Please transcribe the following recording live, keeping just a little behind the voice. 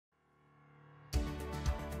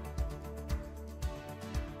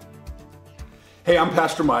Hey, I'm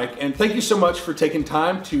Pastor Mike, and thank you so much for taking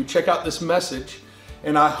time to check out this message.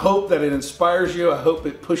 And I hope that it inspires you. I hope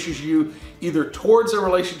it pushes you either towards a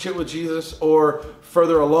relationship with Jesus or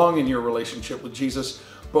further along in your relationship with Jesus.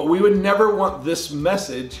 But we would never want this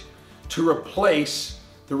message to replace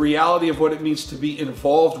the reality of what it means to be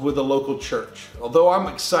involved with a local church. Although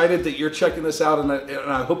I'm excited that you're checking this out and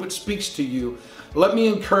I hope it speaks to you, let me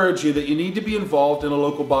encourage you that you need to be involved in a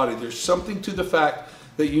local body. There's something to the fact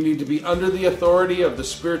that you need to be under the authority of the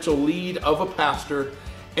spiritual lead of a pastor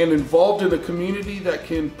and involved in a community that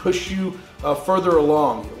can push you further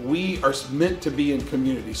along. We are meant to be in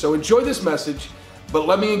community. So enjoy this message, but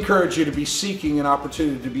let me encourage you to be seeking an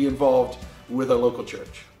opportunity to be involved with a local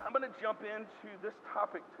church. I'm going to jump into this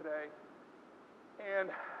topic today, and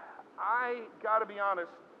I got to be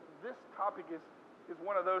honest, this topic is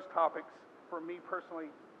one of those topics for me personally.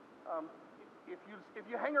 If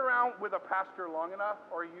you hang around with a pastor long enough,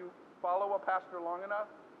 or you follow a pastor long enough,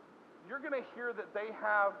 you're going to hear that they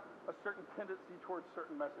have a certain tendency towards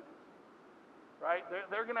certain messages, right?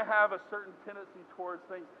 They're going to have a certain tendency towards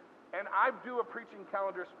things. And I do a preaching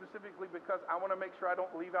calendar specifically because I want to make sure I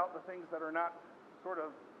don't leave out the things that are not sort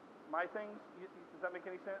of my things. Does that make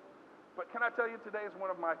any sense? But can I tell you, today is one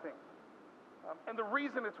of my things. And the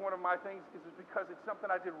reason it's one of my things is because it's something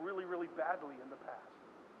I did really, really badly in the past.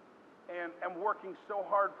 And I'm working so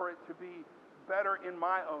hard for it to be better in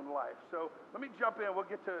my own life. So let me jump in. We'll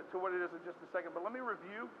get to what it is in just a second. But let me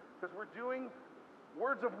review, because we're doing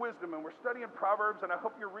words of wisdom, and we're studying Proverbs, and I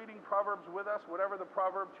hope you're reading Proverbs with us. Whatever the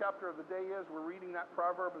proverb chapter of the day is, we're reading that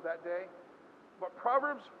proverb of that day. But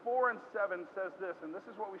Proverbs 4 and 7 says this, and this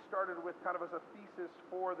is what we started with kind of as a thesis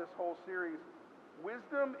for this whole series.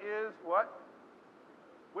 Wisdom is what?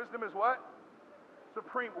 Wisdom is what?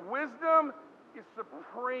 Supreme. Wisdom is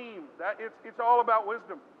supreme. That it's all about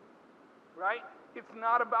wisdom, right? It's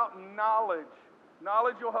not about knowledge.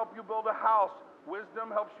 Knowledge will help you build a house.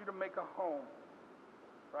 Wisdom helps you to make a home,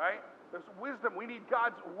 right? There's wisdom. We need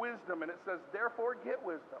God's wisdom, and it says, therefore get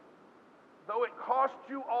wisdom. Though it costs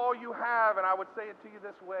you all you have, and I would say it to you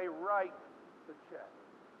this way, write the check,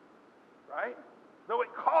 right? Though it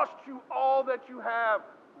costs you all that you have,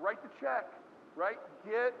 write the check, right?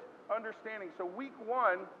 Get understanding. So week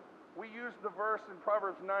one, we used the verse in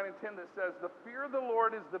Proverbs 9 and 10 that says, the fear of the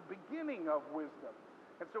Lord is the beginning of wisdom.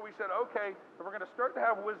 And so we said, okay, if we're going to start to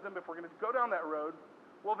have wisdom, if we're going to go down that road,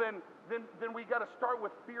 well then we got to start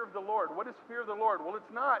with fear of the Lord. What is fear of the Lord? Well,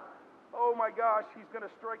 it's not, oh my gosh, he's going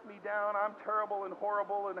to strike me down, I'm terrible and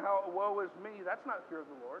horrible, and how woe is me. That's not fear of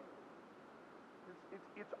the Lord.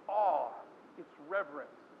 It's awe. It's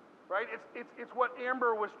reverence. Right? It's what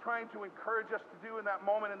Amber was trying to encourage us to do in that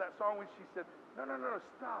moment in that song when she said, no,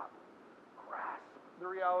 stop. Grasp the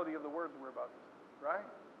reality of the words we're about to say, right?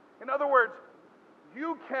 In other words,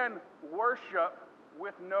 you can worship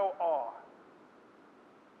with no awe.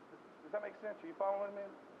 Does that make sense? Are you following me?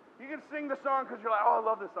 You can sing the song because you're like, oh, I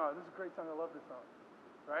love this song. This is a great song. I love this song,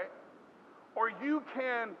 right? Or you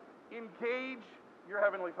can engage your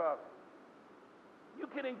Heavenly Father.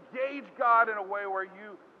 You can engage God in a way where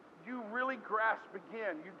you really grasp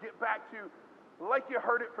again. You get back to like you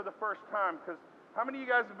heard it for the first time. Because how many of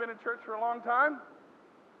you guys have been in church for a long time?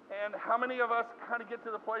 And how many of us kind of get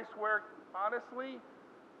to the place where, honestly,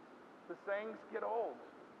 the sayings get old?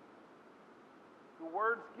 The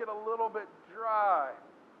words get a little bit dry.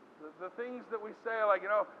 The things that we say, like,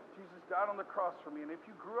 Jesus died on the cross for me. And if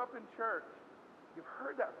you grew up in church, you've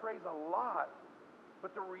heard that phrase a lot.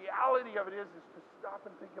 But the reality of it is to stop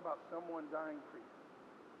and think about someone dying for you.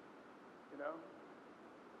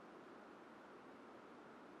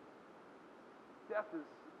 Death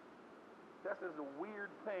is a weird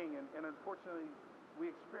thing, and unfortunately, we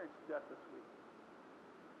experienced death this week.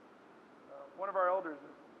 One of our elders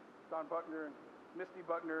is Don Buckner and Misty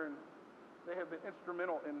Buckner, and they have been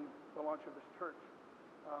instrumental in the launch of this church.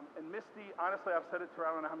 And Misty, honestly, I've said it to her,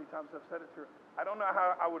 I don't know how many times I've said it to her, I don't know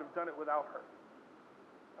how I would have done it without her.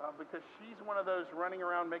 Because she's one of those running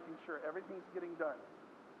around making sure everything's getting done.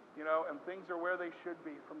 And things are where they should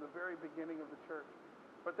be from the very beginning of the church.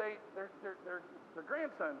 But their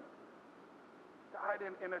grandson died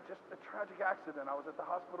in just a tragic accident. I was at the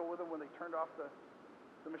hospital with him when they turned off the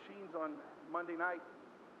machines on Monday night,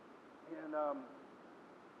 and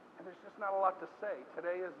there's just not a lot to say.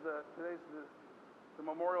 Today's the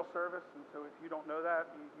memorial service, and so if you don't know that,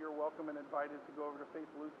 you're welcome and invited to go over to Faith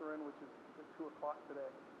Lutheran, which is at 2 o'clock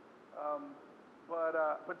today. But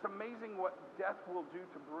it's amazing what death will do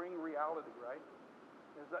to bring reality, right?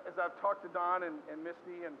 As I've talked to Don and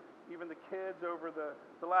Misty and even the kids over the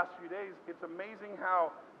last few days, it's amazing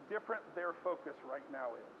how different their focus right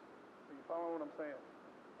now is. Are you following what I'm saying?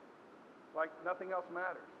 like nothing else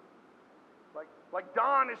matters. Like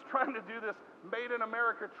Don is trying to do this Made in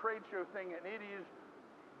America trade show thing, and it is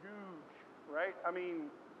huge, right? I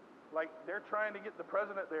mean, like they're trying to get the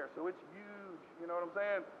president there, so it's huge. You know what I'm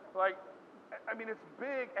saying? Like, I mean, it's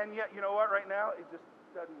big, and yet, you know what? Right now, it just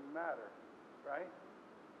doesn't matter, right?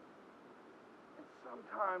 And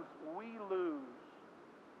sometimes we lose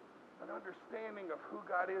an understanding of who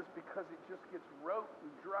God is because it just gets rote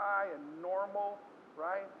and dry and normal,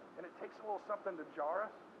 right? And it takes a little something to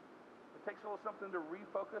jar us. It takes a little something to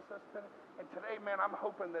refocus us today. And today, man, I'm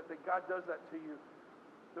hoping that God does that to you.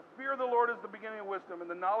 The fear of the Lord is the beginning of wisdom, and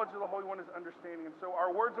the knowledge of the Holy One is understanding. And so our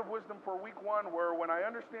words of wisdom for week 1 were, when I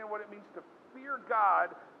understand what it means to fear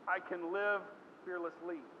God, I can live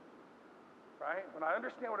fearlessly. Right? When I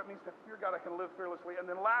understand what it means to fear God, I can live fearlessly. And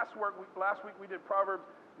then last week we did Proverbs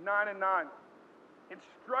 9:9.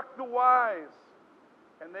 Instruct the wise,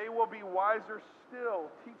 and they will be wiser still.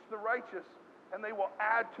 Teach the righteous, and they will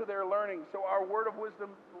add to their learning. So our word of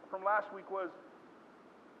wisdom from last week was,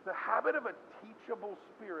 the habit of a teachable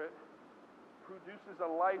spirit produces a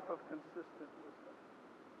life of consistent wisdom.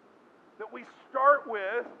 That we start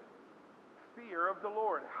with fear of the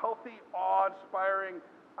Lord. Healthy, awe-inspiring.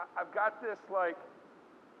 I've got this, like,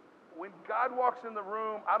 when God walks in the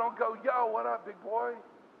room, I don't go, yo, what up, big boy?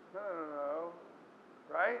 No.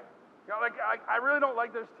 Right? You know, like, I really don't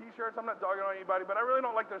like those t-shirts. I'm not dogging on anybody, but I really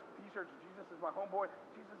don't like those t-shirts. Jesus is my homeboy.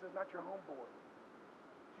 Jesus is not your homeboy.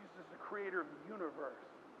 Jesus is the creator of the universe.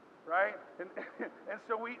 Right? And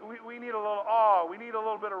so we need a little awe. We need a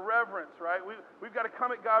little bit of reverence, right? We've got to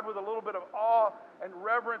come at God with a little bit of awe and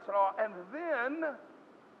reverence and awe. And then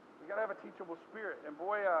we got to have a teachable spirit. And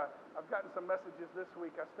boy, I've gotten some messages this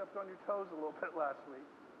week. I stepped on your toes a little bit last week,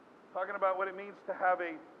 talking about what it means to have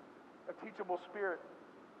a teachable spirit.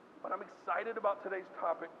 But I'm excited about today's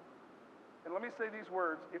topic. And let me say these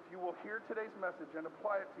words. If you will hear today's message and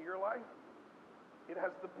apply it to your life, it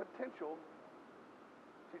has the potential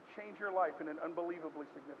to change your life in an unbelievably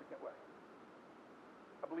significant way.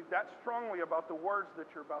 I believe that strongly about the words that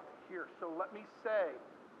you're about to hear. So let me say,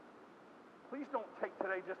 please don't take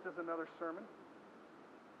today just as another sermon.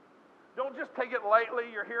 Don't just take it lightly.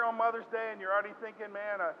 You're here on Mother's Day and you're already thinking,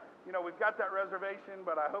 man, we've got that reservation,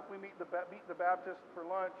 but I hope we meet the Baptist for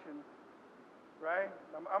lunch, and right?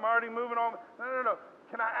 I'm already moving on. No.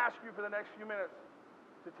 Can I ask you for the next few minutes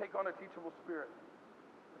to take on a teachable spirit?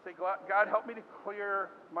 Say, God, help me to clear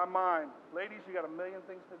my mind. Ladies, you got a million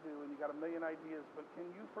things to do, and you got a million ideas, but can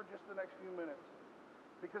you for just the next few minutes?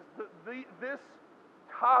 Because this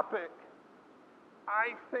topic,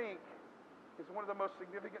 I think, is one of the most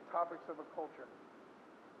significant topics of a culture.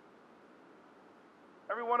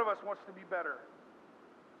 Every one of us wants to be better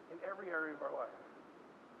in every area of our life.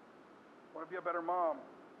 Want to be a better mom,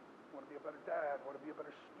 want to be a better dad, want to be a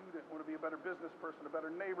better student, want to be a better business person, a better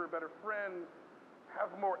neighbor, a better friend, have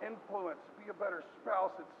more influence, be a better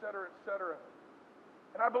spouse, etc., etc.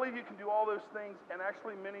 And I believe you can do all those things and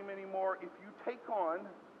actually many, many more if you take on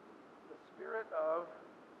the spirit of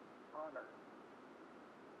honor.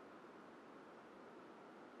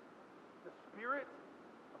 The spirit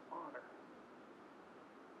of honor.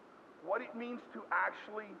 What it means to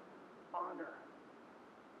actually honor.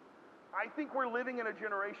 I think we're living in a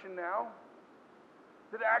generation now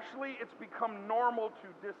that actually it's become normal to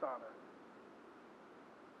dishonor.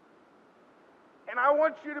 And I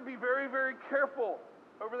want you to be very, very careful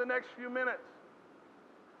over the next few minutes,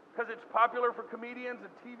 because it's popular for comedians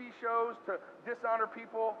and TV shows to dishonor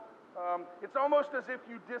people. It's almost as if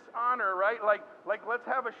you dishonor, right? Like let's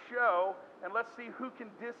have a show and let's see who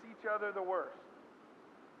can diss each other the worst.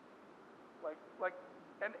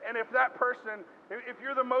 And if that person, if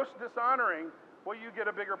you're the most dishonoring, well, you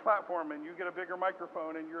get a bigger platform and you get a bigger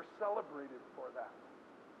microphone and you're celebrated for that.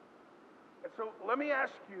 And so let me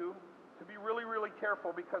ask you to be really, really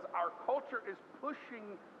careful, because our culture is pushing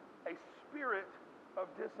a spirit of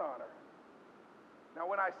dishonor. Now,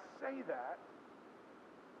 when I say that,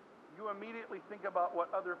 you immediately think about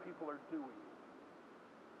what other people are doing.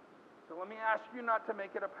 So let me ask you not to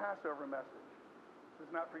make it a Passover message. This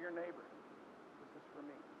is not for your neighbor. This is for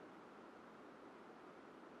me.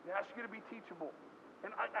 I ask you to be teachable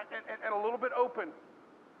and a little bit open,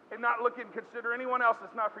 and not consider anyone else.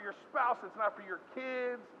 It's not for your spouse. It's not for your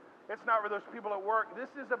kids. It's not for those people at work. This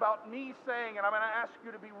is about me saying, and I'm going to ask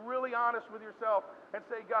you to be really honest with yourself and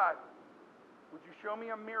say, God, would you show me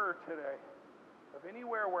a mirror today of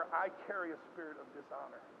anywhere where I carry a spirit of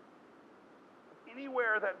dishonor?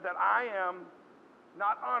 Anywhere that I am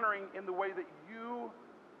not honoring in the way that you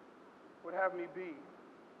would have me be.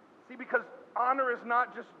 See, because honor is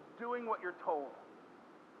not just doing what you're told,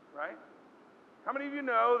 right? How many of you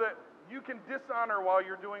know that you can dishonor while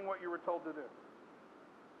you're doing what you were told to do.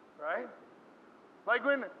 Right? Like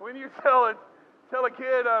when you tell a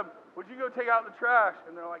kid, would you go take out the trash?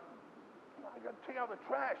 And they're like, I got to take out the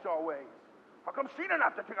trash always. How come she didn't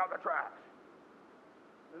have to take out the trash?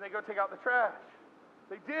 Then they go take out the trash.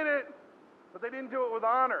 They did it, but they didn't do it with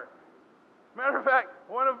honor. Matter of fact,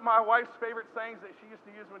 one of my wife's favorite sayings that she used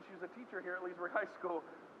to use when she was a teacher here at Leesburg High School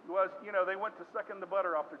was, they went to sucking the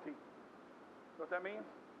butter off their teeth. You know what that means?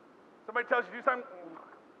 Somebody tells you to do something,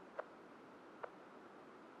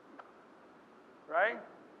 right?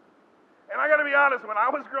 And I got to be honest, when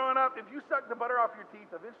I was growing up, if you suck the butter off your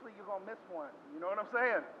teeth, eventually you're going to miss one. You know what I'm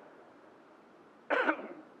saying?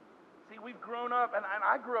 See, we've grown up, and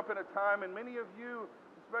I grew up in a time, and many of you,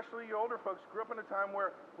 especially you older folks, grew up in a time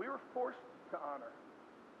where we were forced to honor,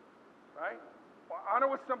 right? Well,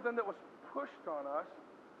 honor was something that was pushed on us,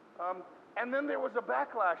 and then there was a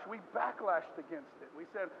backlash. We backlashed against it. We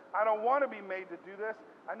said, I don't want to be made to do this.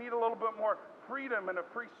 I need a little bit more freedom and a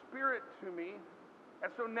free spirit to me.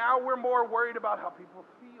 And so now we're more worried about how people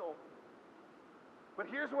feel. But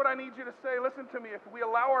here's what I need you to say. Listen to me. If we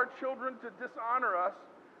allow our children to dishonor us,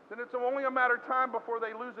 then it's only a matter of time before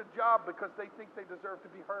they lose a job because they think they deserve to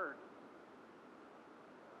be heard.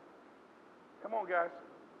 Come on, guys.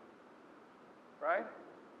 Right?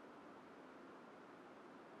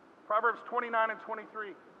 Proverbs 29 and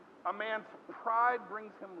 23. A man's pride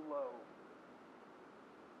brings him low,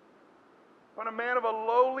 but a man of a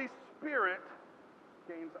lowly spirit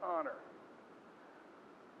gains honor.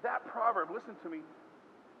 That proverb, listen to me.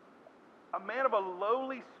 A man of a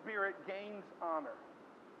lowly spirit gains honor.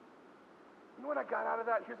 You know what I got out of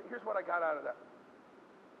that? Here's what I got out of that.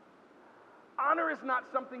 Honor is not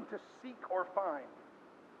something to seek or find.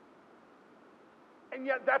 And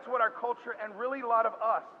yet that's what our culture and really a lot of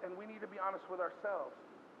us, and we need to be honest with ourselves.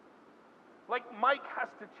 Like Mike has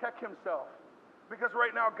to check himself because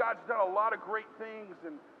right now God's done a lot of great things,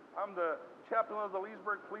 and I'm the chaplain of the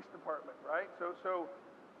Leesburg Police Department, right? So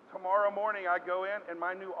tomorrow morning I go in and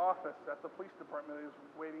my new office at the police department is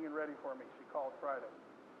waiting and ready for me. She called Friday.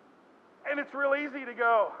 And it's real easy to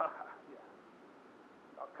go, yeah,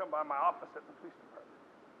 I'll come by my office at the police department,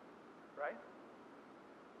 right?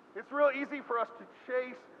 It's real easy for us to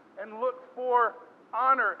chase and look for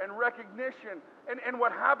honor and recognition. And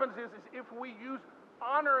what happens is if we use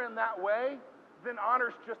honor in that way, then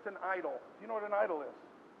honor's just an idol. Do you know what an idol is?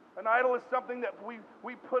 An idol is something that we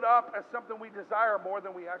put up as something we desire more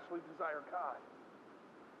than we actually desire God.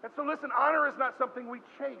 And so listen, honor is not something we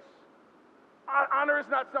chase. Honor is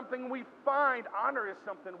not something we find. Honor is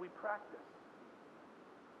something we practice.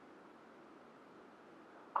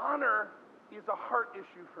 Honor is a heart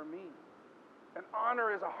issue for me. And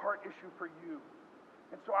honor is a heart issue for you.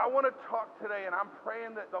 And so I want to talk today, and I'm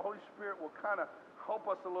praying that the Holy Spirit will kind of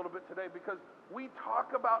help us a little bit today, because we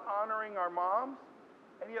talk about honoring our moms,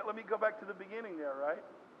 and yet let me go back to the beginning there, right?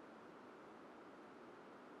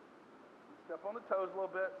 Step on the toes a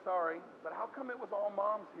little bit, sorry. But how come it was all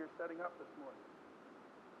moms here setting up this morning?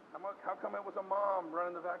 How come it was a mom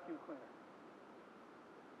running the vacuum cleaner?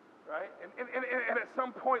 Right? And at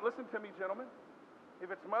some point, listen to me, gentlemen.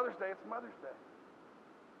 If it's Mother's Day, it's Mother's Day.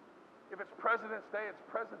 If it's President's Day, it's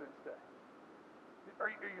President's Day.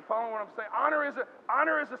 Are you following what I'm saying? Honor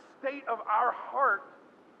is a state of our heart,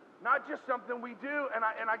 not just something we do. And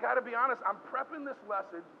I got to be honest, I'm prepping this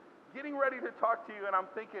message, getting ready to talk to you, and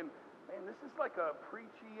I'm thinking, man, this is like a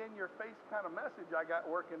preachy, in-your-face kind of message I got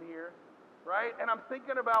working here, right? And I'm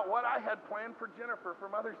thinking about what I had planned for Jennifer for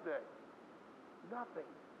Mother's Day. Nothing.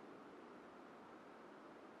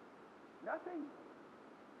 Nothing.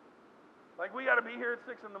 Like, we got to be here at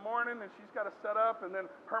 6 in the morning, and she's got to set up, and then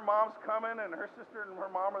her mom's coming, and her sister and her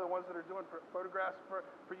mom are the ones that are doing photographs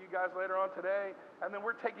for you guys later on today, and then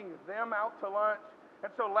we're taking them out to lunch. And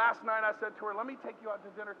so last night I said to her, let me take you out to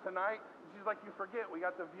dinner tonight. And she's like, you forget, we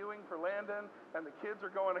got the viewing for Landon, and the kids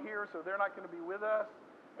are going here, so they're not going to be with us.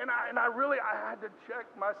 And I had to check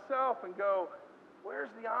myself and go, where's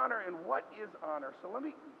the honor, and what is honor? So let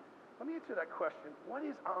me answer that question. What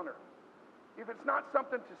is honor? If it's not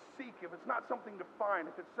something to seek, if it's not something to find,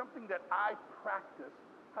 if it's something that I practice,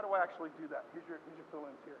 how do I actually do that? Here's your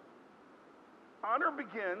fill-ins here. Honor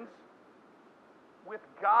begins with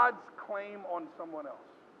God's claim on someone else.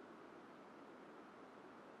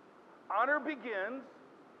 Honor begins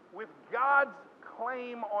with God's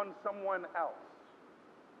claim on someone else.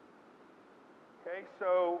 Okay,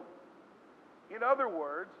 so in other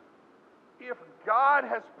words, if God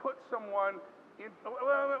has put someone in,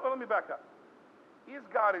 let me back up. Is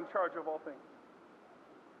God in charge of all things?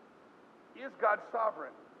 Is God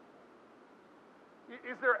sovereign?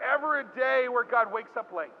 Is there ever a day where God wakes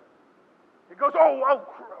up late? It goes, oh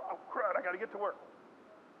crud, I got to get to work.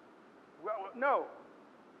 Well, no.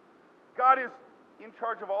 God is in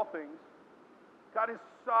charge of all things. God is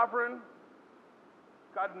sovereign.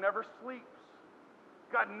 God never sleeps.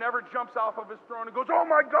 God never jumps off of his throne and goes, oh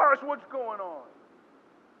my gosh, what's going on?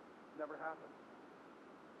 Never happens.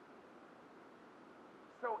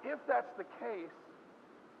 So if that's the case,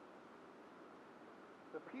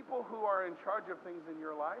 the people who are in charge of things in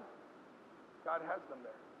your life, God has them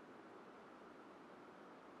there.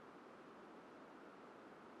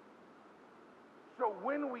 So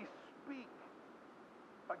when we speak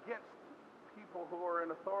against people who are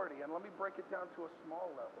in authority, and let me break it down to a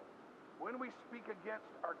small level. When we speak against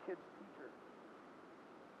our kids' teachers,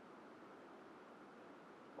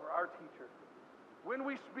 or our teacher, when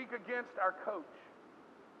we speak against our coach,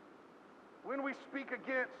 when we speak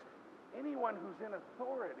against anyone who's in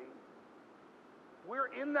authority,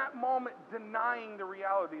 we're in that moment denying the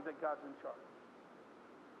reality that God's in charge.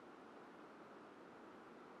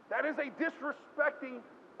 That is a disrespecting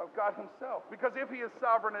of God himself. Because if he is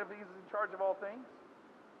sovereign, if he's in charge of all things,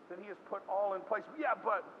 then he has put all in place. Yeah,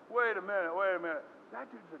 but wait a minute.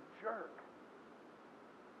 That dude's a jerk.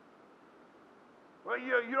 Well,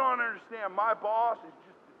 you don't understand. My boss is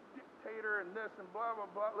just a dictator and this and blah,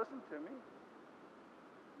 blah, blah. Listen to me.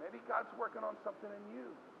 Maybe God's working on something in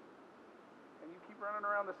you. And you keep running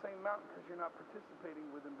around the same mountain because you're not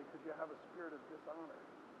participating with him because you have a spirit of dishonor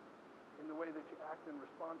in the way that you act and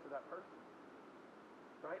respond to that person.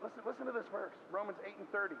 Right? Listen to this verse, Romans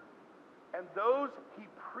 8:30. And those he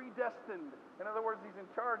predestined. In other words, he's in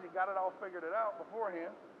charge. He got it all figured it out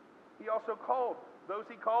beforehand. He also called. Those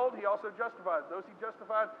he called, he also justified. Those he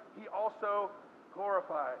justified, he also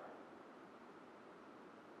glorified.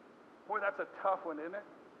 Boy, that's a tough one, isn't it?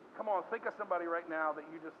 Come on, think of somebody right now that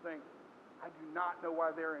you just think, I do not know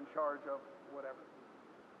why they're in charge of whatever.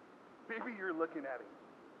 Maybe you're looking at him.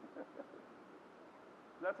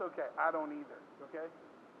 That's okay. I don't either, okay?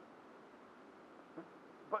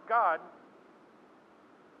 But God,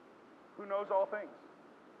 who knows all things,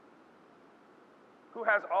 who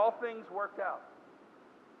has all things worked out,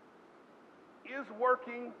 is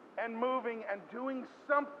working and moving and doing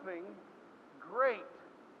something great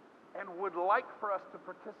and would like for us to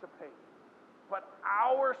participate. But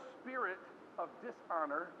our spirit of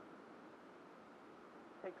dishonor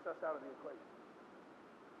takes us out of the equation.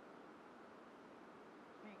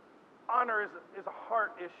 See, honor is a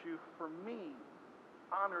heart issue for me.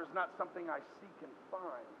 Honor is not something I seek and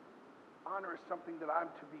find. Honor is something that I'm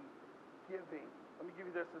to be giving. Let me give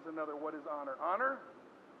you this as another. What is honor? Honor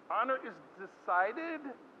is decided,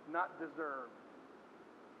 not deserved.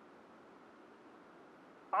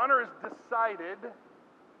 Honor is decided,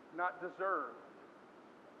 not deserved.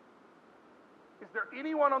 Is there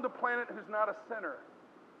anyone on the planet who's not a sinner?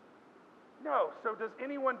 No. So does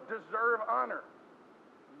anyone deserve honor?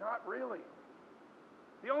 Not really.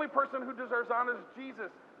 The only person who deserves honor is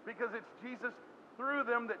Jesus, because it's Jesus through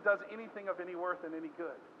them that does anything of any worth and any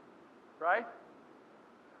good. Right?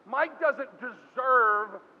 Mike doesn't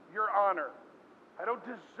deserve your honor. I don't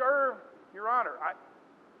deserve your honor.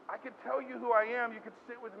 I could tell you who I am. You could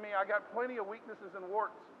sit with me. I got plenty of weaknesses and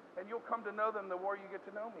warts, and you'll come to know them the more you get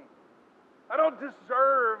to know me. I don't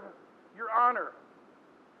deserve your honor.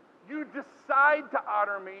 You decide to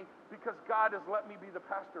honor me because God has let me be the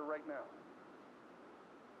pastor right now.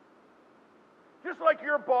 Just like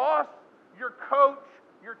your boss, your coach,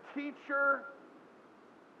 your teacher,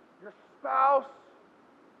 your spouse,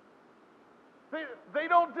 they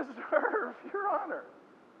don't deserve your honor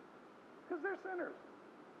because they're sinners.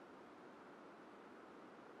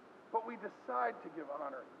 But we decide to give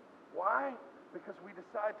honor. Why? Because we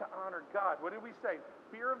decide to honor God. What did we say?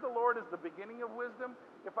 Fear of the Lord is the beginning of wisdom.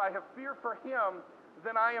 If I have fear for him,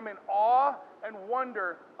 then I am in awe and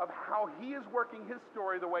wonder of how he is working his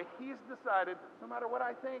story the way he's decided, no matter what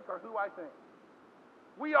I think or who I think.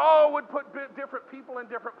 We all would put different people in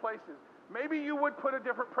different places. Maybe you would put a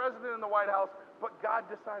different president in the White House, but God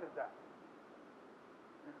decided that.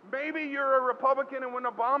 Maybe you're a Republican and when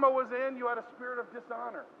Obama was in, you had a spirit of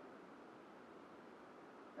dishonor.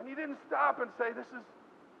 And he didn't stop and say, this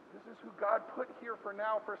is who God put here for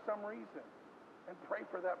now for some reason, and pray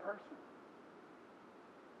for that person.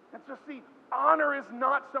 And so see, honor is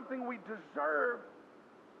not something we deserve,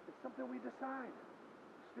 it's something we decide.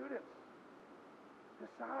 Students,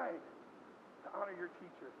 decide to honor your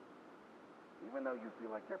teachers, even though you feel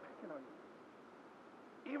like they're picking on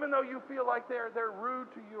you. Even though you feel like they're rude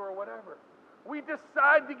to you or whatever. We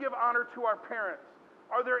decide to give honor to our parents.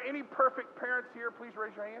 Are there any perfect parents here? Please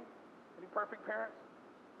raise your hand. Any perfect parents?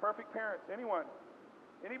 Perfect parents. Anyone?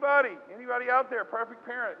 Anybody? Anybody out there? Perfect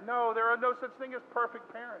parent? No, there are no such thing as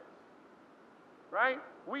perfect parents. Right?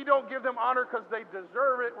 We don't give them honor because they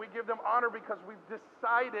deserve it. We give them honor because we've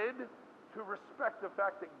decided to respect the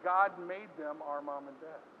fact that God made them our mom and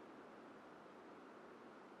dad.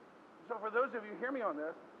 So for those of you, hear me on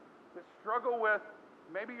this, that struggle with,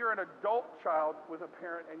 maybe you're an adult child with a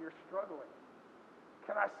parent and you're struggling.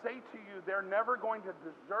 Can I say to you, they're never going to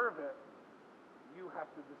deserve it. You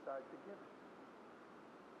have to decide to give it.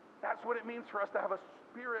 That's what it means for us to have a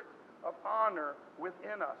spirit of honor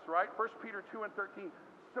within us, right? 1 Peter 2 and 13.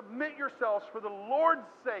 Submit yourselves for the Lord's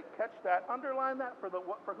sake. Catch that. Underline that. For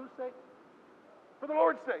whose sake? For the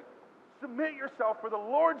Lord's sake. Submit yourself for the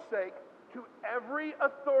Lord's sake to every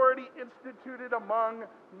authority instituted among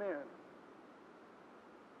men.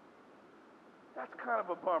 That's kind of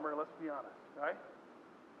a bummer, let's be honest, right?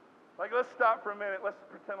 Like, let's stop for a minute. Let's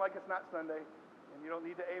pretend like it's not Sunday, and you don't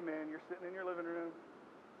need to amen. You're sitting in your living room.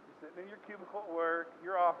 You're sitting in your cubicle at work,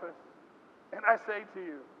 your office. And I say to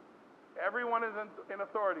you, everyone is in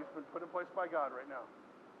authority has been put in place by God right now.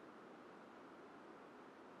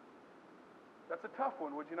 That's a tough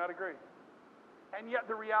one, would you not agree? And yet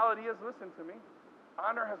the reality is, listen to me,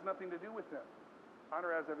 honor has nothing to do with them.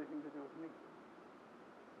 Honor has everything to do with me.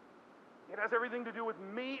 It has everything to do with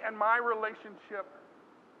me and my relationship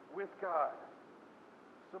with God.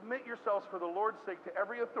 Submit yourselves for the Lord's sake to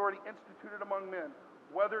every authority instituted among men,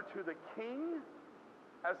 whether to the king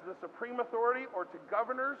as the supreme authority or to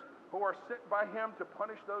governors who are sent by him to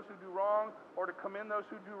punish those who do wrong or to commend those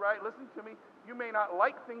who do right. Listen to me. You may not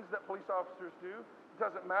like things that police officers do. It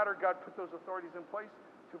doesn't matter. God put those authorities in place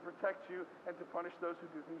to protect you and to punish those who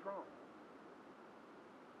do things wrong.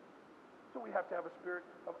 So we have to have a spirit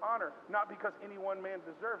of honor, not because any one man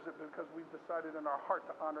deserves it, but because we've decided in our heart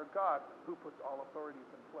to honor God who puts all authorities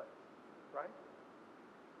in place, right?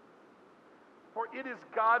 For it is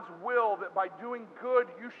God's will that by doing good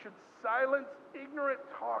you should silence ignorant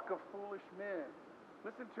talk of foolish men.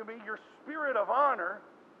 Listen to me, your spirit of honor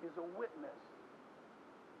is a witness.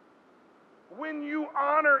 When you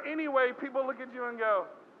honor anyway, people look at you and go,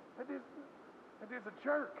 that dude's a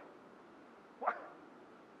jerk.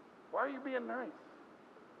 Why are you being nice?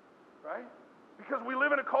 Right? Because we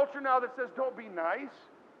live in a culture now that says don't be nice.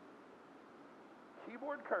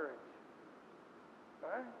 Keyboard courage.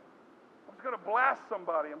 Right? I'm just going to blast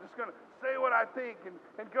somebody. I'm just going to say what I think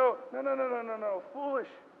and go, no, foolish.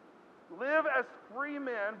 Live as free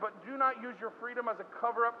men, but do not use your freedom as a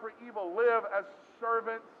cover-up for evil. Live as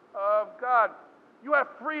servants of God. You have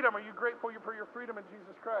freedom. Are you grateful for your freedom in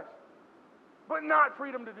Jesus Christ? But not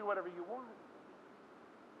freedom to do whatever you want.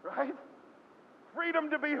 Right? Freedom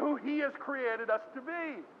to be who He has created us to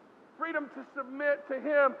be. Freedom to submit to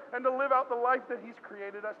Him and to live out the life that He's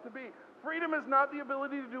created us to be. Freedom is not the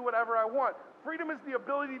ability to do whatever I want. Freedom is the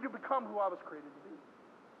ability to become who I was created to be.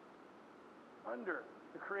 Under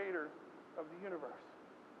the Creator of the universe.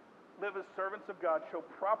 Live as servants of God. Show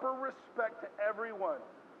proper respect to everyone.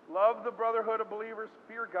 Love the brotherhood of believers.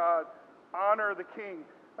 Fear God. Honor the King.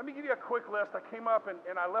 Let me give you a quick list. I came up and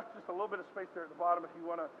I left just a little bit of space there at the bottom if you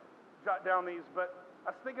want to jot down these. But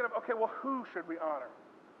I was thinking of, okay, well, who should we honor?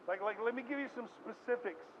 Like let me give you some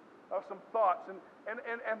specifics of some thoughts.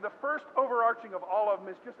 And the first overarching of all of them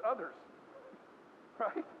is just others.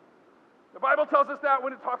 Right? The Bible tells us that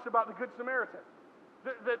when it talks about the Good Samaritan.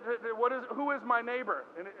 Who is my neighbor?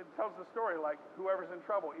 And it tells the story like whoever's in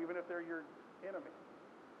trouble, even if they're your enemy.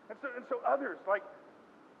 And so others, like,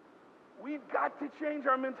 we've got to change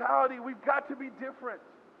our mentality. We've got to be different.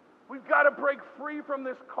 We've got to break free from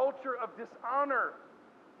this culture of dishonor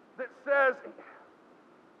that says,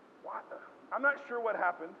 I'm not sure what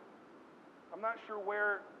happened. I'm not sure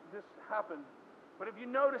where this happened. But have you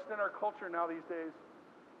noticed in our culture now these days,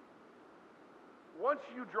 once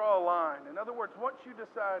you draw a line, in other words, once you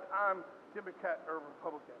decide I'm Democrat or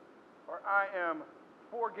Republican, or I am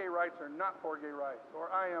for gay rights or not for gay rights,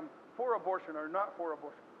 or I am for abortion or not for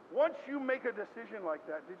abortion, once you make a decision like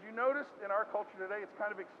that, did you notice in our culture today it's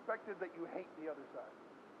kind of expected that you hate the other side?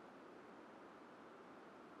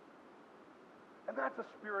 And that's a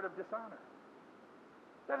spirit of dishonor.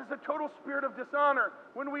 That is a total spirit of dishonor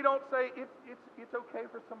when we don't say it's okay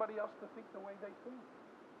for somebody else to think the way they think.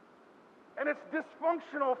 And it's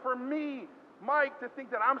dysfunctional for me, Mike, to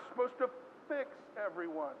think that I'm supposed to fix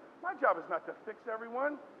everyone. My job is not to fix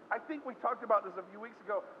everyone. I think we talked about this a few weeks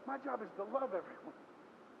ago. My job is to love everyone.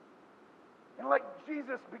 And let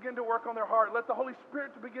Jesus begin to work on their heart. Let the Holy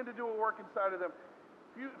Spirit to begin to do a work inside of them.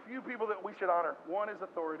 Few people that we should honor. One is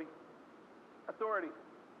authority. Authority.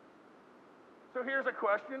 So here's a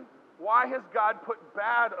question. Why has God put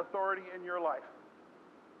bad authority in your life?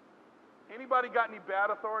 Anybody got any bad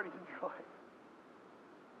authority in your life?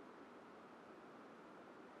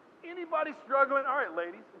 Anybody struggling? All right,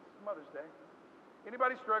 ladies, it's Mother's Day.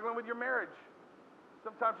 Anybody struggling with your marriage?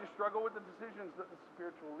 Sometimes you struggle with the decisions that the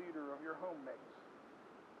spiritual leader of your home makes.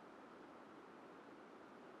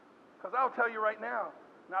 Because I'll tell you right now,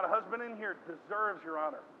 not a husband in here deserves your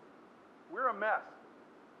honor. We're a mess.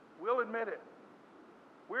 We'll admit it.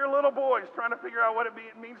 We're little boys trying to figure out what it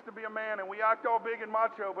means to be a man, and we act all big and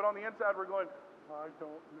macho, but on the inside we're going, I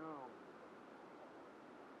don't know.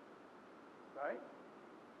 Right?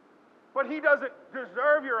 But he doesn't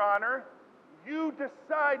deserve your honor. You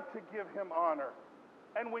decide to give him honor.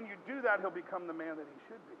 And when you do that, he'll become the man that he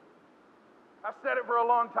should be. I've said it for a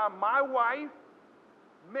long time. My wife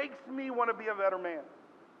makes me want to be a better man.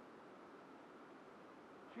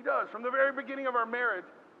 She does. From the very beginning of our marriage,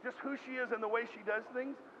 just who she is and the way she does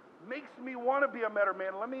things makes me want to be a better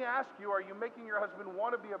man. Let me ask you, are you making your husband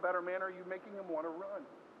want to be a better man, or are you making him want to run?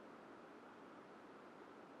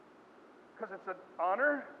 Because it's an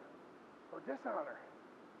honor or dishonor,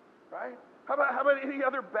 right? How about any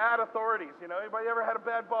other bad authorities? You know, anybody ever had a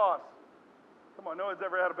bad boss? Come on, no one's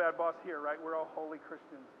ever had a bad boss here, right? We're all holy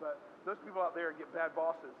Christians, but those people out there get bad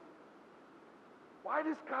bosses. Why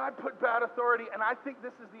does God put bad authority? And I think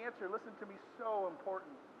this is the answer. Listen to me, so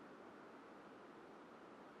important.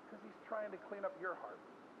 Because he's trying to clean up your heart.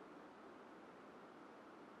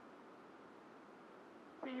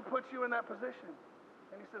 See, he puts you in that position.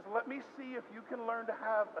 And he says, let me see if you can learn to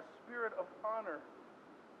have a spirit of honor.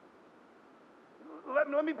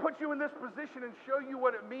 Let me put you in this position and show you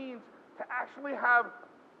what it means to actually have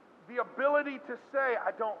the ability to say,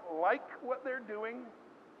 I don't like what they're doing.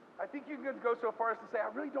 I think you can go so far as to say,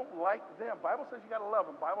 I really don't like them. Bible says you got to love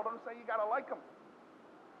them. Bible doesn't say you got to like them.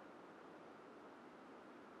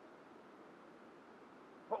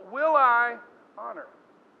 But will I honor?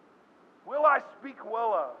 Will I speak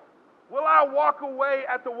well of? Will I walk away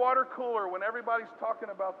at the water cooler when everybody's talking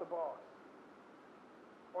about the boss?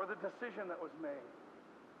 Or the decision that was made?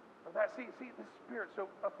 Or that, see, the spirit, so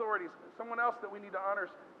authorities. Someone else that we need to honor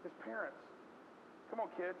is parents. Come on,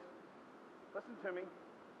 kids. Listen to me.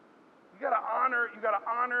 You gotta honor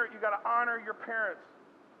your parents.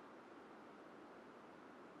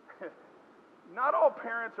 Not all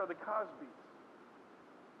parents are the Cosbys.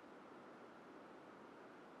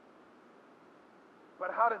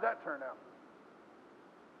 But how did that turn out?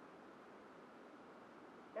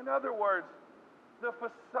 In other words, the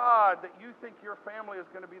facade that you think your family is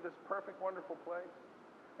going to be this perfect, wonderful place,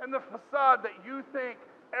 and the facade that you think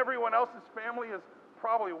everyone else's family is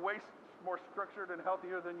probably way more structured and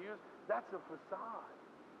healthier than you, that's a facade.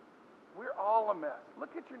 We're all a mess. Look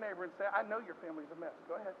at your neighbor and say, I know your family's a mess.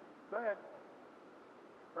 Go ahead. Go ahead.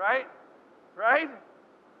 Right? Right?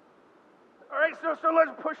 All right, so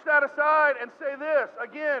let's push that aside and say this.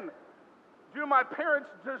 Again, do my parents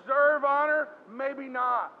deserve honor? Maybe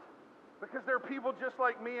not. Because they're people just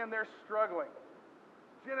like me and they're struggling.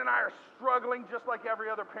 Jen and I are struggling just like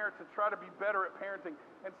every other parent to try to be better at parenting.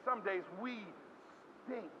 And some days we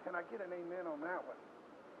stink. Can I get an amen on that one?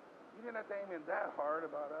 You didn't have to amen that hard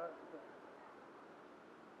about us.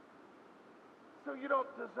 So you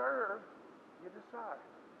don't deserve, you decide.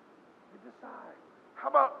 You decide. How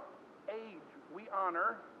about age? We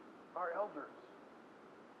honor our elders.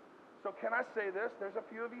 So can I say this? There's a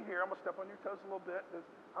few of you here. I'm going to step on your toes a little bit.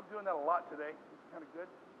 I'm doing that a lot today. It's kind of good.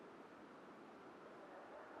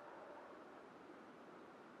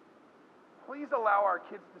 Please allow our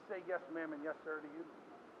kids to say yes, ma'am, and yes, sir to you.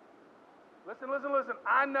 Listen.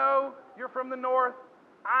 I know you're from the north.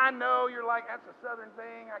 I know you're like, that's a southern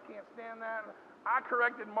thing. I can't stand that. I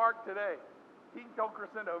corrected Mark today. He told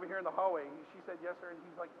Crescenda over here in the hallway. She said yes, sir, and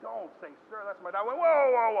he's like, don't say sir. That's my dad. I went,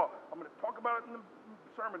 whoa. I'm going to talk about it in the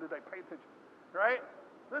sermon today. Pay attention. Right?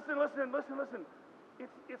 Listen.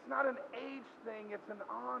 It's not an age thing. It's an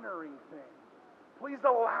honoring thing. Please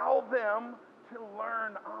allow them to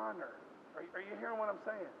learn honor. Are you hearing what I'm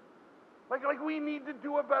saying? Like we need to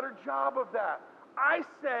do a better job of that. I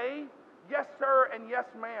say yes, sir, and yes,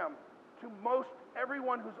 ma'am to most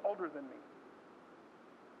everyone who's older than me.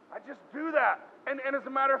 I just do that. And as a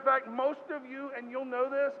matter of fact, most of you, and you'll know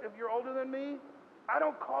this if you're older than me, I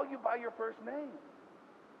don't call you by your first name.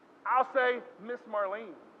 I'll say, Miss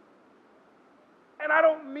Marlene. And I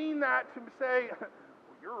don't mean that to say, well,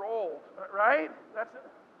 you're old, right?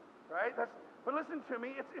 But listen to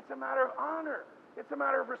me, it's a matter of honor. It's a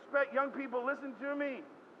matter of respect. Young people, listen to me.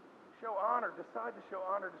 Show honor. Decide to show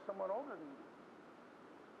honor to someone older than you.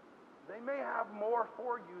 They may have more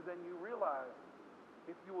for you than you realize.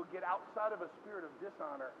 If you will get outside of a spirit of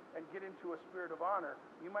dishonor and get into a spirit of honor,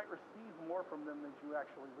 you might receive more from them than you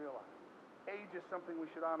actually realize. Age is something we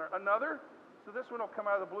should honor. Another, so this one will come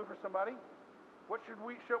out of the blue for somebody. What should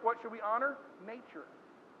we honor? Nature.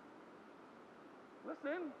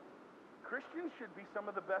 Listen, Christians should be some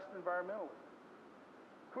of the best environmentalists.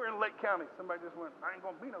 We're in Lake County. Somebody just went, I ain't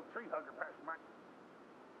going to be no tree hugger, Pastor Mike.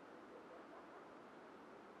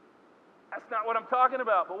 That's not what I'm talking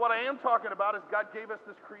about. But what I am talking about is God gave us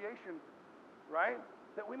this creation, right?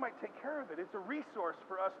 That we might take care of it. It's a resource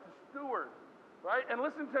for us to steward, right? And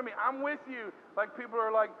listen to me, I'm with you. Like people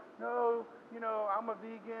are like, no, I'm a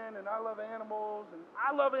vegan and I love animals. And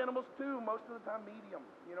I love animals too, most of the time medium.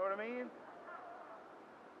 You know what I mean?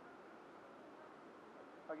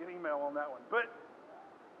 I'll get email on that one. But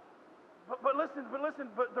listen,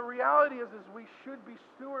 but the reality is we should be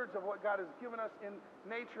stewards of what God has given us in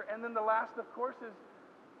nature. And then the last, of course, is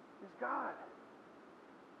God.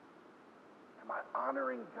 Am I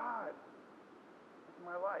honoring God with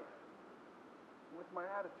my life, with my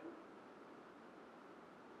attitude?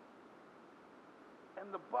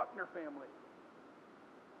 And the Buckner family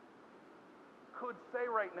could say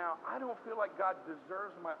right now, I don't feel like God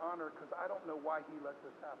deserves my honor because I don't know why he let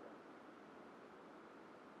this happen.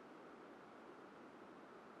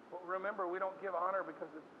 But remember, we don't give honor because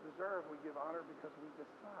it's deserved. We give honor because we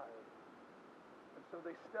decide. And so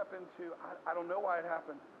they step into, I don't know why it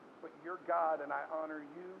happened, but you're God and I honor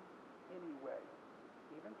you anyway.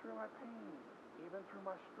 Even through my pain, even through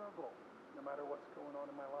my struggle, no matter what's going on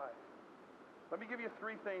in my life. Let me give you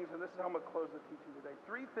three things, and this is how I'm going to close the teaching today.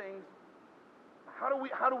 Three things. How do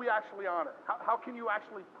we actually honor? How can you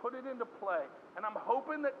actually put it into play? And I'm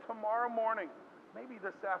hoping that tomorrow morning, maybe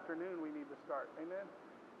this afternoon, we need to start. Amen?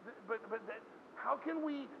 But how can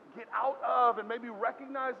we get out of and maybe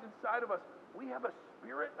recognize inside of us we have a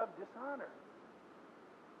spirit of dishonor?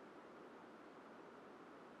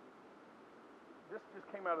 This just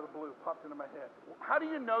came out of the blue, popped into my head. How do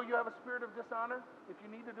you know you have a spirit of dishonor? If you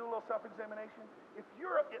need to do a little self-examination, if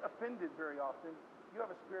you're offended very often, you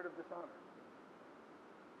have a spirit of dishonor.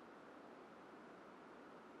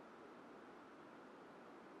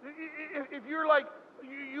 If you're like,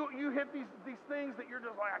 you hit these things that you're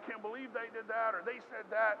just like, I can't believe they did that, or they said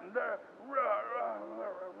that, and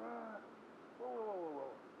whoa.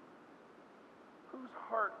 Whose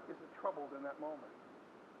heart is troubled in that moment?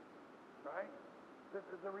 Right?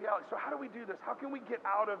 The reality. So how do we do this? How can we get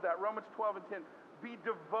out of that? Romans 12 and 10. Be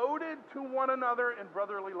devoted to one another in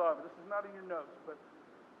brotherly love. This is not in your notes, but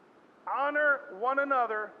honor one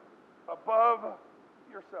another above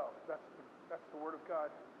yourself. That's the word of God.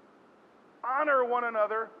 Honor one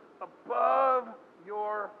another above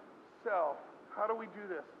yourself. How do we do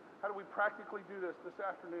this? How do we practically do this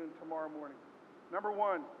afternoon, tomorrow morning? Number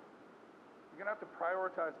one, you're going to have to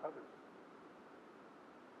prioritize others.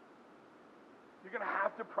 You're going to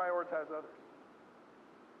have to prioritize others.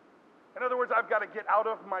 In other words, I've got to get out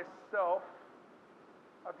of myself.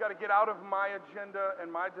 I've got to get out of my agenda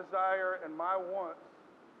and my desire and my wants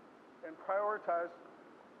and prioritize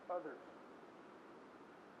others.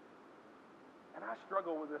 And I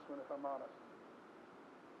struggle with this one, if I'm honest.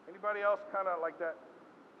 Anybody else kind of like that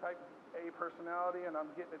type A personality, and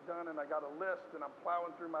I'm getting it done, and I got a list, and I'm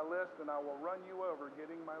plowing through my list, and I will run you over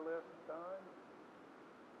getting my list done.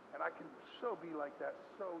 And I can so be like that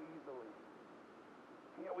so easily.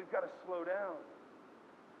 And yet we've got to slow down.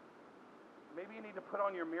 Maybe you need to put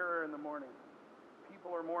on your mirror in the morning.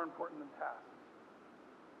 People are more important than tasks.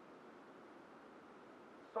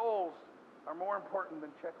 Souls are more important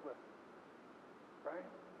than checklists. Right?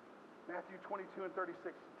 Matthew 22 and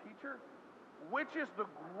 36. Teacher, which is the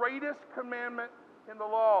greatest commandment in the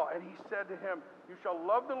law? And he said to him, you shall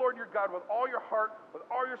love the Lord your God with all your heart, with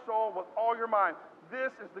all your soul, with all your mind.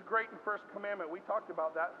 This is the great and first commandment. We talked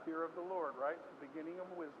about that, fear of the Lord, right? It's the beginning of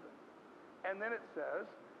wisdom. And then it says,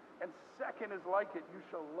 and second is like it, you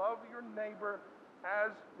shall love your neighbor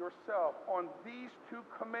as yourself. On these two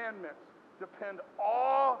commandments depend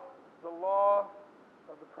all the law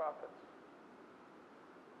of the prophets.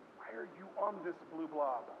 Why are you on this blue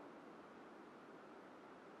blob?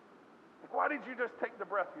 Like, why did you just take the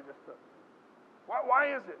breath you just took?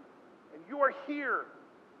 Why is it? And you are here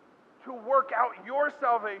to work out your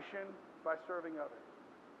salvation by serving others.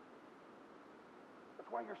 That's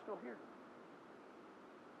why you're still here.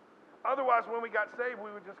 Otherwise, when we got saved,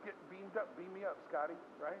 we would just get beamed up. Beam me up, Scotty,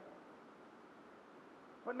 right?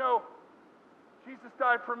 But no, Jesus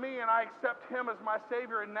died for me, and I accept him as my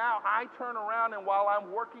Savior, and now I turn around, and while I'm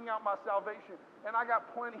working out my salvation, and I got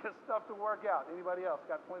plenty of stuff to work out. Anybody else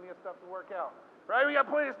got plenty of stuff to work out? Right? We got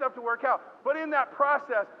plenty of stuff to work out. But in that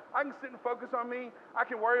process, I can sit and focus on me. I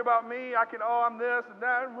can worry about me. I can, I'm this and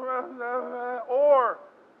that. Or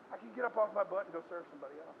I can get up off my butt and go serve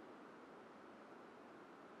somebody else.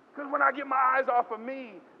 Because when I get my eyes off of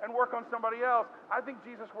me and work on somebody else, I think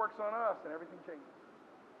Jesus works on us and everything changes.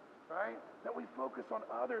 Right? That we focus on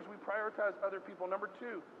others. We prioritize other people. Number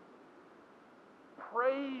 2,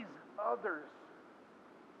 praise others.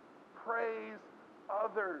 Praise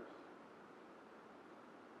others.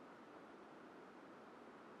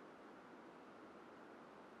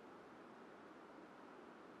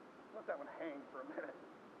 Let that one hang for a minute.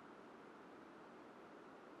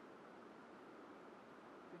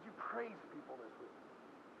 Did you praise people this week?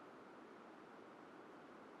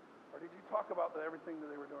 Or did you talk about everything that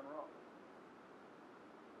they were doing wrong?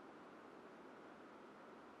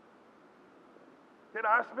 Did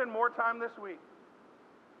I spend more time this week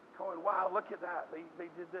going, wow, look at that. They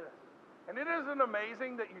did this. And it isn't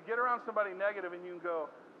amazing that you get around somebody negative and you can go,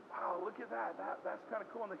 wow, look at that. That's kind of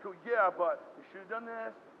cool. And they go, yeah, but you should have done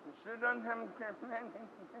this. You should have done him.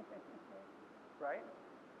 Right?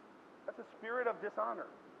 That's a spirit of dishonor.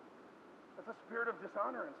 That's a spirit of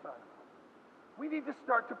dishonor inside of us. We need to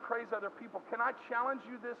start to praise other people. Can I challenge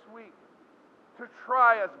you this week to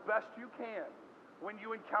try as best you can when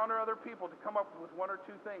you encounter other people to come up with 1 or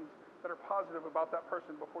 2 things that are positive about that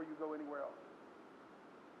person before you go anywhere else?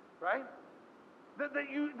 Right? That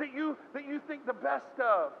you think the best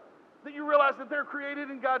of. That you realize that they're created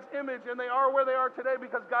in God's image and they are where they are today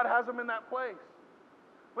because God has them in that place.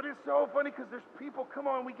 But it's so funny because there's people, come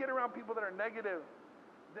on, we get around people that are negative.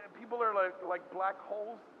 People are like black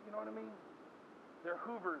holes, you know what I mean? They're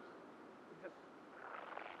hoovers. They just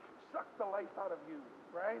suck the life out of you,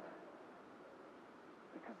 right?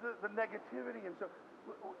 Because the negativity. And so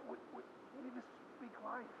we need to speak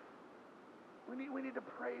life. We need to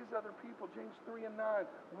praise other people. James 3:9.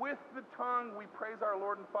 With the tongue we praise our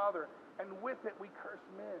Lord and Father, and with it we curse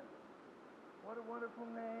men. What a wonderful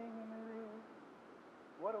name it is.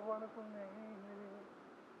 What a wonderful name it is.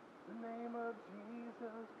 The name of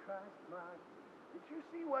Jesus Christ my. Did you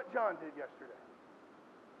see what John did yesterday?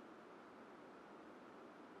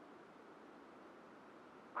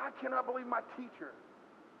 I cannot believe my teacher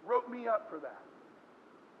wrote me up for that.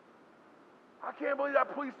 I can't believe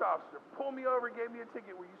that police officer pulled me over and gave me a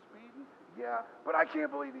ticket. Were you speeding? Yeah, but I can't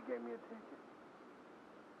believe he gave me a ticket.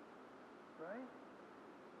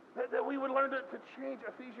 Right? That we would learn to change.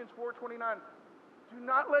 Ephesians 4:29. Do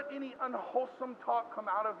not let any unwholesome talk come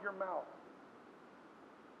out of your mouth,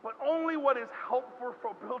 but only what is helpful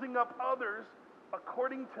for building up others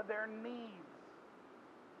according to their needs,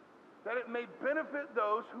 that it may benefit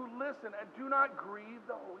those who listen, and do not grieve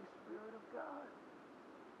the Holy Spirit of God.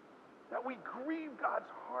 That we grieve God's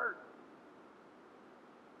heart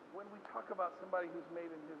when we talk about somebody who's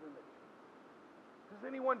made in His image. Does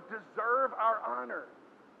anyone deserve our honor?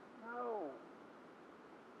 No.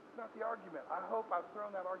 It's not the argument. I hope I've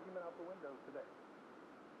thrown that argument out the window today.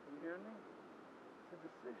 Are you hearing me? It's a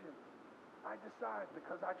decision. I decide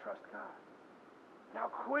because I trust God.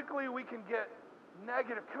 Now quickly we can get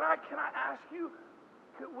negative. Can I ask you,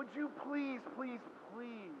 would you please,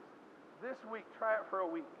 this week, try it for a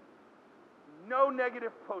week. No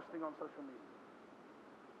negative posting on social media.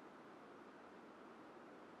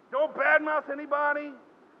 Don't badmouth anybody.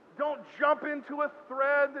 Don't jump into a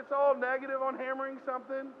thread that's all negative on hammering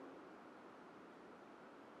something.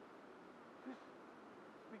 Just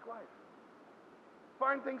speak life.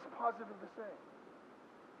 Find things positive to say.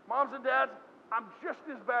 Moms and dads, I'm just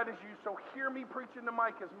as bad as you, so hear me preaching the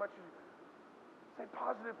mic as much as you. Say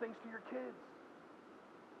positive things to your kids.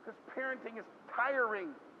 Because parenting is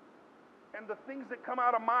tiring. And the things that come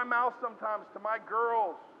out of my mouth sometimes to my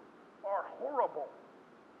girls are horrible.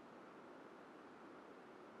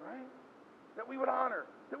 Right? That we would honor,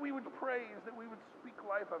 that we would praise, that we would speak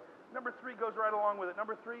life of. Number 3 goes right along with it.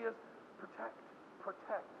 Number 3 is protect.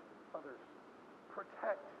 Protect others.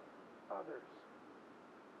 Protect others.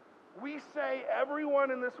 We say everyone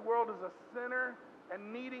in this world is a sinner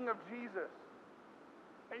and needing of Jesus.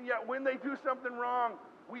 And yet when they do something wrong,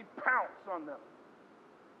 we pounce on them.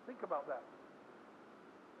 Think about that.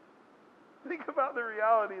 Think about the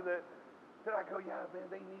reality that I go, yeah, man,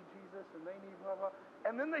 they need Jesus and they need blah, blah.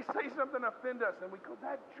 And then they say something to offend us and we go,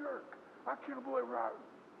 that jerk. I can't believe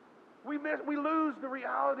it. We lose the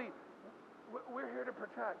reality. We're here to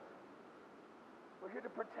protect. We're here to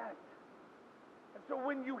protect. And so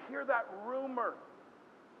when you hear that rumor,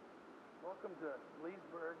 welcome to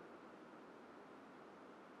Leesburg.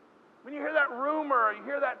 When you hear that rumor or you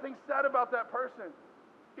hear that thing said about that person,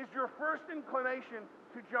 is your first inclination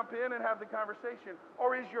to jump in and have the conversation?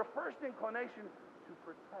 Or is your first inclination to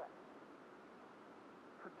protect?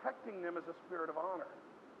 Protecting them is a spirit of honor.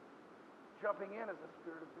 Jumping in is a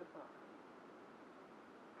spirit of dishonor.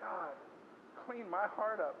 God clean my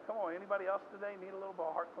heart up. Come on, anybody else today need a little bit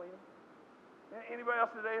of heart cleaning? Anybody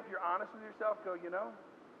else today, if you're honest with yourself, go,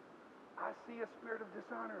 I see a spirit of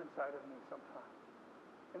dishonor inside of me sometimes.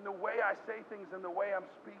 In the way I say things, in the way I'm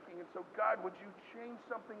speaking. And so, God, would you change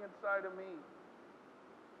something inside of me?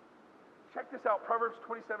 Check this out, Proverbs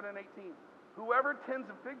 27 and 18. Whoever tends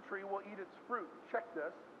a fig tree will eat its fruit. Check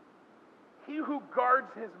this. He who guards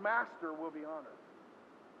his master will be honored.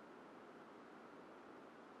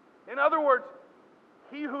 In other words,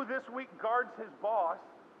 he who this week guards his boss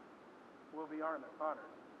will be honored.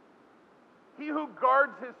 He who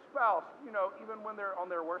guards his spouse, even when they're on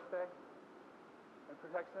their worst day and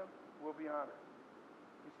protects them, will be honored.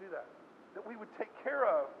 You see that? That we would take care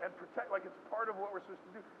of and protect like it's part of what we're supposed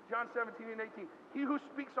to do. John 17 and 18. He who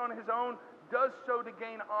speaks on his own does so to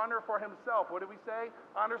gain honor for himself. What did we say?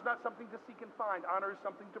 Honor is not something to seek and find. Honor is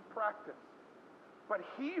something to practice. But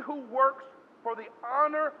he who works for the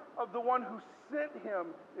honor of the one who sent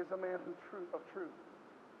him is a man of truth.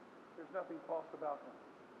 There's nothing false about him.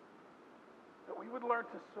 That we would learn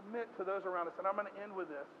to submit to those around us. And I'm going to end with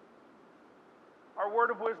this. Our word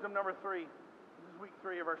of wisdom number 3. This is week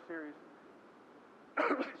 3 of our series.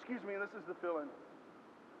 Excuse me, and this is the fill-in.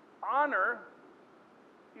 Honor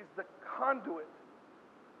is the conduit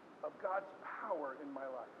of God's power in my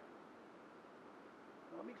life.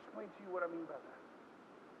 Now, let me explain to you what I mean by that.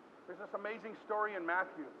 There's this amazing story in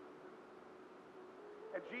Matthew.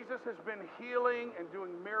 And Jesus has been healing and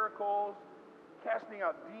doing miracles, casting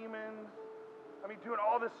out demons. Doing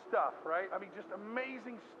all this stuff, right? Just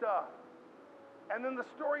amazing stuff. And then the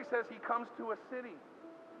story says he comes to a city.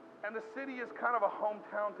 And the city is kind of a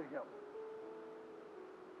hometown to him.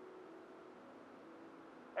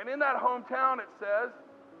 And in that hometown it says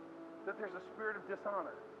that there's a spirit of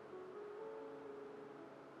dishonor.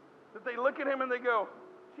 That they look at him and they go,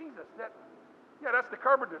 Jesus, that's the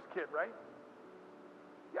carpenter's kid, right?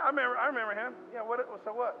 Yeah, I remember him. Yeah,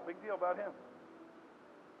 so what? Big deal about him.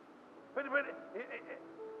 But in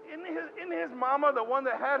his mama, the one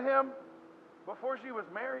that had him before she was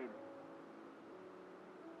married?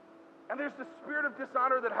 And there's this spirit of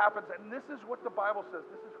dishonor that happens, and this is what the Bible says.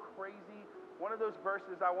 This is crazy. One of those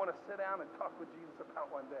verses I want to sit down and talk with Jesus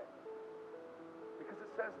about one day. Because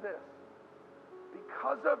it says this.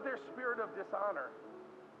 Because of their spirit of dishonor,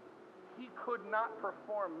 he could not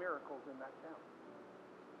perform miracles in that town.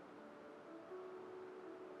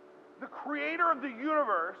 The creator of the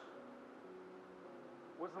universe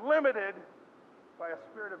was limited by a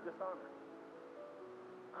spirit of dishonor.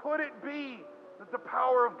 Could it be that the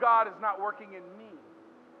power of God is not working in me,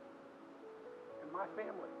 in my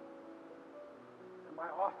family, in my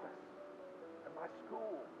office, in my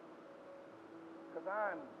school? Because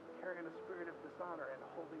I'm carrying a spirit of dishonor and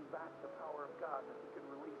holding back the power of God that he can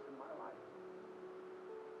release in my life.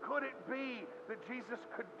 Could it be that Jesus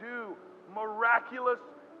could do miraculous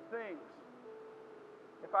things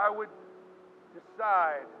if I would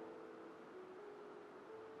decide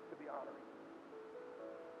to be honoring?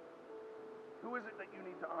 Who is it that you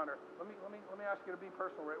need to honor? Let me ask you to be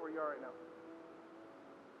personal right where you are right now.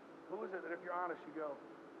 Who is it that if you're honest, you go,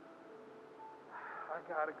 I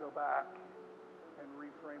got to go back and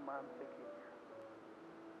reframe my thinking here.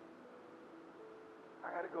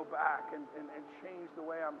 I got to go back and change the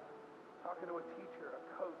way I'm talking to a teacher, a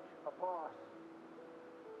coach, a boss,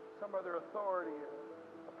 some other authority,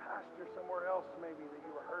 a pastor somewhere else maybe that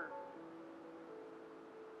you were hurt.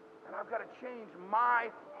 And I've got to change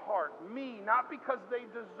my heart, me, not because they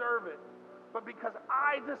deserve it, but because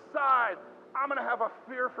I decide I'm going to have a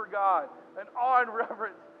fear for God, an awe and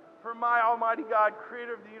reverence for my Almighty God,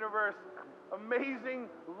 creator of the universe, amazing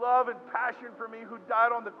love and passion for me, who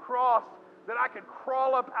died on the cross that I could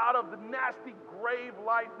crawl up out of the nasty grave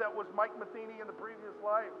life that was Mike Matheny in the previous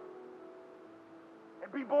life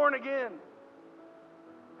and be born again.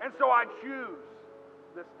 And so I choose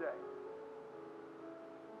this day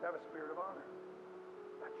to have a spirit of honor.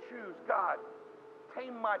 I choose, God,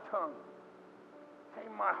 tame my tongue,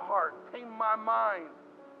 tame my heart, tame my mind,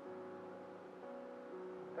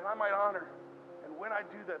 that I might honor. And when I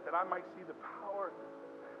do that, that I might see the power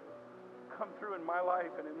come through in my life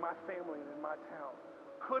and in my family and in my town.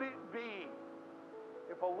 Could it be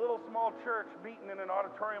if a little small church meeting in an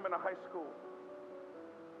auditorium in a high school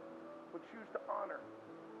would choose to honor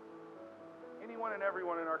anyone and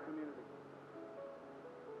everyone in our community?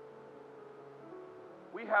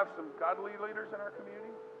 We have some godly leaders in our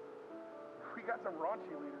community. We got some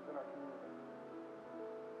raunchy leaders in our community.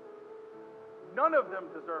 None of them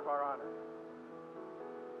deserve our honor.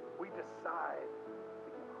 We decide to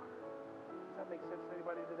give honor. Does that make sense to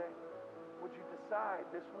anybody today? Would you decide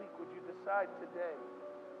this week, would you decide today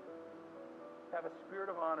have a spirit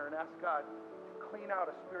of honor and ask God to clean out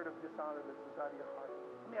a spirit of dishonor that's inside of your heart.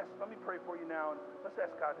 Let me pray for you now, and let's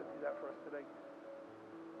ask God to do that for us today.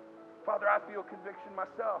 Father, I feel conviction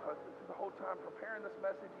myself through the whole time preparing this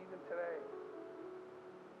message, even today.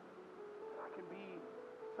 I can be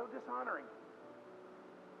so dishonoring,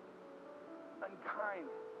 unkind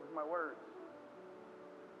with my words,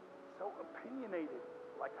 so opinionated,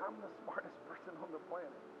 like I'm the smartest person on the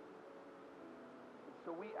planet. And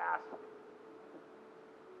so we ask,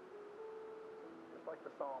 just like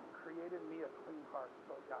the psalm, create in me a clean heart,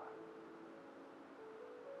 oh God.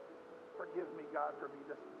 Forgive me, God, for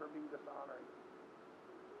being dishonoring.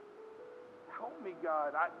 Help me,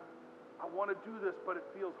 God. I want to do this, but it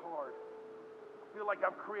feels hard. I feel like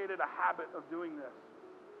I've created a habit of doing this.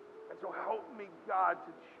 And so help me, God,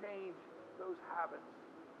 to change those habits,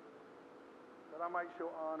 that I might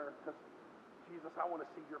show honor. Because, Jesus, I want to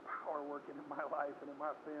see your power working in my life and in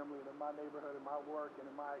my family and in my neighborhood and my work and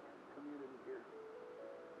in my community here.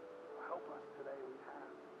 Help us today, we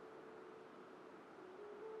have.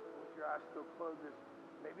 With your eyes still closed,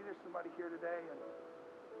 maybe there's somebody here today and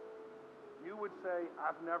you would say,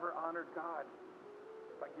 I've never honored God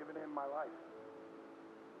by giving him my life.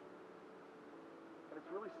 And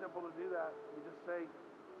it's really simple to do that. You just say,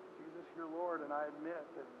 Jesus, you're Lord, and I admit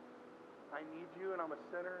that I need you and I'm a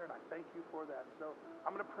sinner, and I thank you for that. So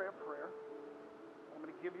I'm going to pray a prayer. I'm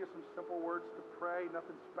going to give you some simple words to pray,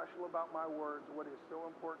 nothing special about my words. What is so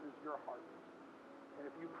important is your heart. And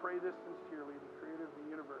if you pray this sincerely, the creator of the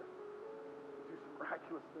universe will do some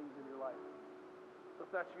miraculous things in your life. So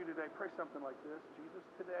if that's you today, pray something like this. Jesus,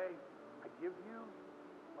 today I give you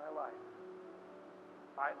my life.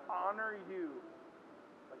 I honor you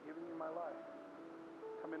by giving you my life.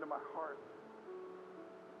 Come into my heart.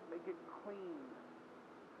 Make it clean.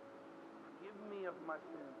 Forgive me of my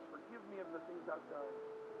sins. Forgive me of the things I've done.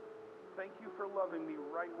 Thank you for loving me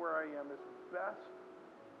right where I am. As best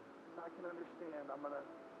as I can understand, I'm going to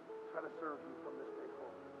try to serve you from this day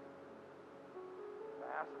forward. I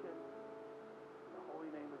ask it in the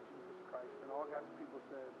holy name of Jesus Christ. And all God's people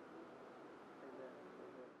said,